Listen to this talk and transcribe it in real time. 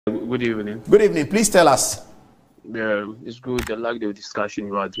Good evening. Good evening. Please tell us. Yeah, it's good. I like the discussion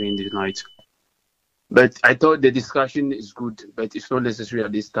you are doing this night. But I thought the discussion is good, but it's not necessary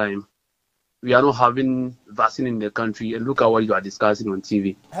at this time. We are not having vaccine in the country, and look at what you are discussing on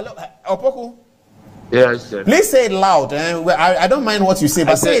TV. Hello, Opoku. Yes, sir. Please say it loud. I don't mind what you say,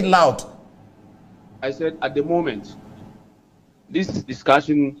 but say it loud. I said at the moment, this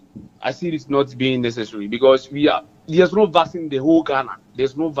discussion, I see it's not being necessary because there's no vaccine in the whole Ghana.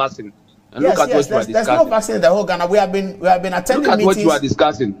 There's no vaccine. And Yes, look at what you are there's no discussing. vaccine in the whole Ghana. We have been attending Look at meetings. what you are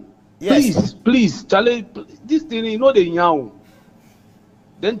discussing. Yes. Please, Charlie, this thing, you know, the young.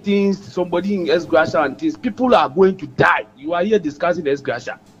 Then things, somebody in S-Gracia and things, people are going to die. You are here discussing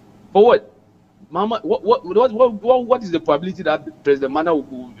S-Gracia. For what? Mama, what is the probability that President Mana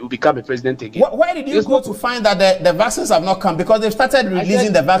will become a president again? Where did you go to find that the vaccines have not come? Because they've started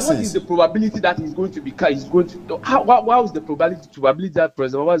releasing the vaccines. What is the probability that he's going to become? How is the probability that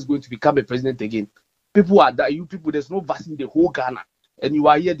President Mana is going to become a president again? People are dying. You people, there's no vaccine in the whole Ghana. And you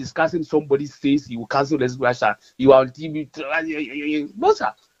are here discussing somebody says he will cancel this Russia. You are on TV. No,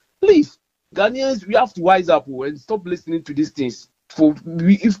 sir. Please, Ghanaians, we have to wise up and stop listening to these things.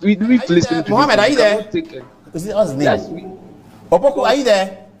 If we listen to Mohammed, are you there? What's his name? Yes, Opoku, are you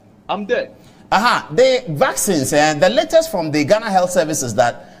there? I'm there. The vaccines, and the latest from the Ghana Health Service is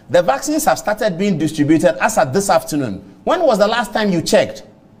that the vaccines have started being distributed as at this afternoon. When was the last time you checked?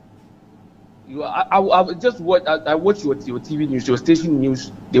 I watched your TV news, your station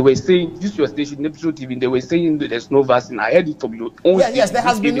news. They were saying, this is your station, Neptune TV, they were saying that there's no vaccine. I heard it from your own. Yes, there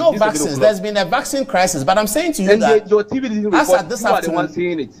has been no vaccines. There's been a vaccine crisis. But I'm saying to you that your TV didn't report, as at this you are afternoon, the one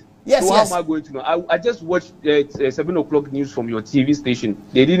saying it. Yes, so yes. how am I going to know? I just watched 7 o'clock news from your TV station.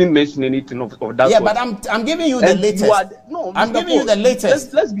 They didn't mention anything of that. Yeah, sort. but I'm giving you the latest. I'm giving you the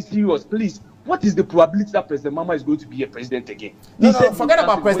latest. Let's be serious, please. What is the probability that President Mahama is going to be a president again? No, forget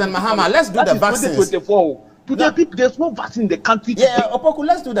about President Mahama. Let's do the vaccines. 2024. Today, people, there's no vaccine in the country. Yeah, Opoku,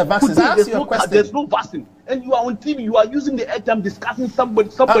 let's do the vaccines. I ask you a question. There's no vaccine. And you are on TV, you are using the airtime discussing somebody.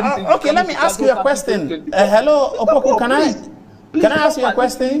 Okay, let me ask you a question. Hello, Opoku, can I ask you a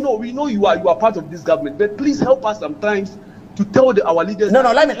question? We know you are part of this government, but please help us sometimes to tell our leaders. No,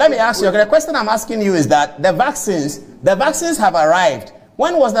 let me ask you. The question I'm asking you is that the vaccines have arrived.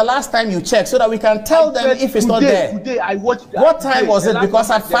 When was the last time you checked so that we can tell them if it's not there? Today I watched. What time was it?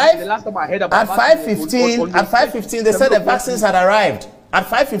 Because at 5:15, they said the vaccines had arrived. At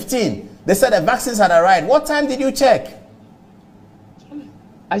 5:15, they said the vaccines had arrived. What time did you check?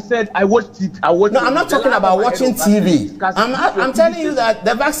 I said I watched it. No, I'm not talking about watching TV. I'm telling you that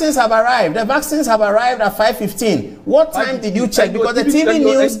the vaccines have arrived. The vaccines have arrived at 5:15. What time did you check? Because the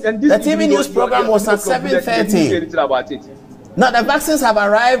TV news program was at 7:30. No, the vaccines have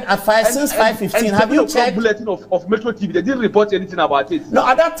arrived at since 5:15. Have you checked? Bulletin of Metro TV, they didn't report anything about it. No,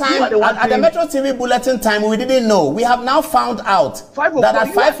 at that time, at the Metro TV bulletin time, we didn't know. We have now found out that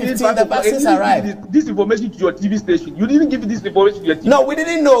at 5:15 the vaccines arrived. This information to your TV station. You didn't give this information to your TV. No, we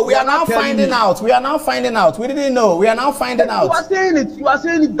didn't know. We are now finding out. We are now finding out. We didn't know. We are now finding out. You are saying it. You are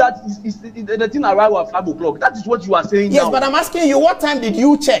saying it that the thing arrived at 5 o'clock. That is what you are saying. Yes, now. but I'm asking you, what time did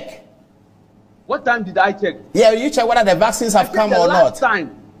you check? What time did I check? Yeah, you check whether the vaccines have come or not. Last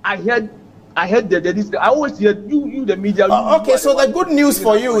time I heard I always hear you the media. Okay, so the good news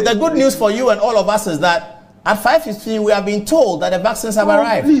for you, and all of us is that at 5:15 we are being told that the vaccines have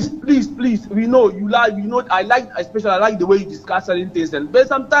arrived. Please. We know you like. I like the way you discuss certain things, but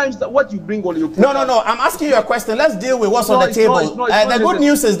sometimes what you bring on your program. No. I'm asking you a question. Let's deal with what's on the table. The good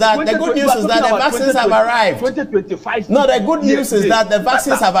news is that the vaccines have arrived. 2025. No, the good news is that the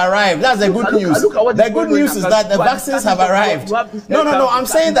vaccines have arrived. That's the good news. The good news is that the vaccines have arrived. No. I'm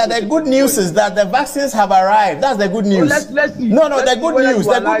saying that the good news is that the vaccines have arrived. That's the good news. No, the good news.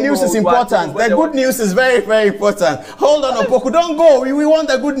 The good news is important. The good news is very, very important. Hold on, Opoku. Don't go. We want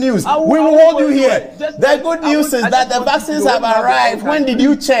the good news. We will hold you here. The good news is that the vaccines have arrived. When did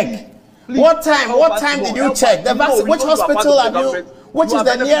you check? What time did you check? The vaccine. Which hospital have you? Which is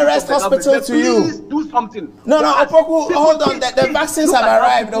the nearest hospital to you? Please do something. No, Opoku, hold on. The vaccines have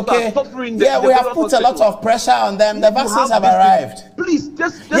arrived, okay? Yeah, we have put a lot of pressure on them. The vaccines have arrived. Please,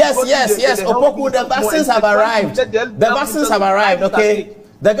 just yes, Opoku, the vaccines have arrived. The vaccines have arrived, okay?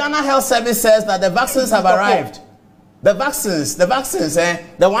 The Ghana Health Service says that the vaccines have arrived. The vaccines, the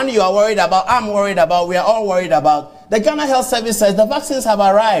one you are worried about, I'm worried about, we are all worried about. The Ghana Health Service says the vaccines have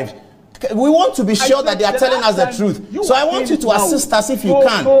arrived. We want to be sure that they are telling us the truth. So I want you to assist us if you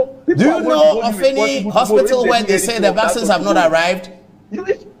can. Do you know of any hospital where they say the vaccines have not arrived?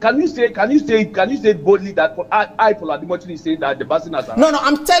 Can you say boldly that I, Paul Adom, is saying that the vaccine has arrived? No,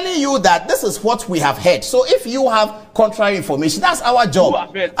 I'm telling you that this is what we have heard. So if you have contrary information, that's our job.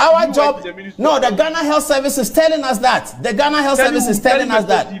 Our job. No, the Ghana Health Service is telling us that. The Ghana Health Service is telling us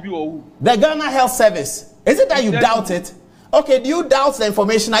that. The Ghana Health Service. Is it that you doubt it? Okay, do you doubt the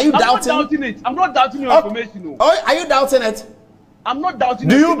information? Are you doubting? I'm not doubting it. I'm not doubting your information. No. Oh, are you doubting it? I'm not doubting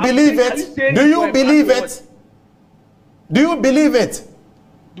it. Do you believe it? Do you believe it? Do you believe it?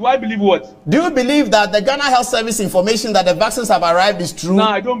 Do I believe what? Do you believe that the Ghana Health Service information that the vaccines have arrived is true? No,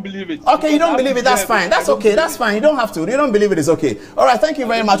 I don't believe it. Okay, you don't believe it. That's fine. That's okay. That's fine. You don't have to. You don't believe it is okay. All right. Thank you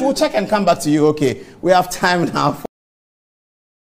very much. We'll check and come back to you. Okay. We have time now.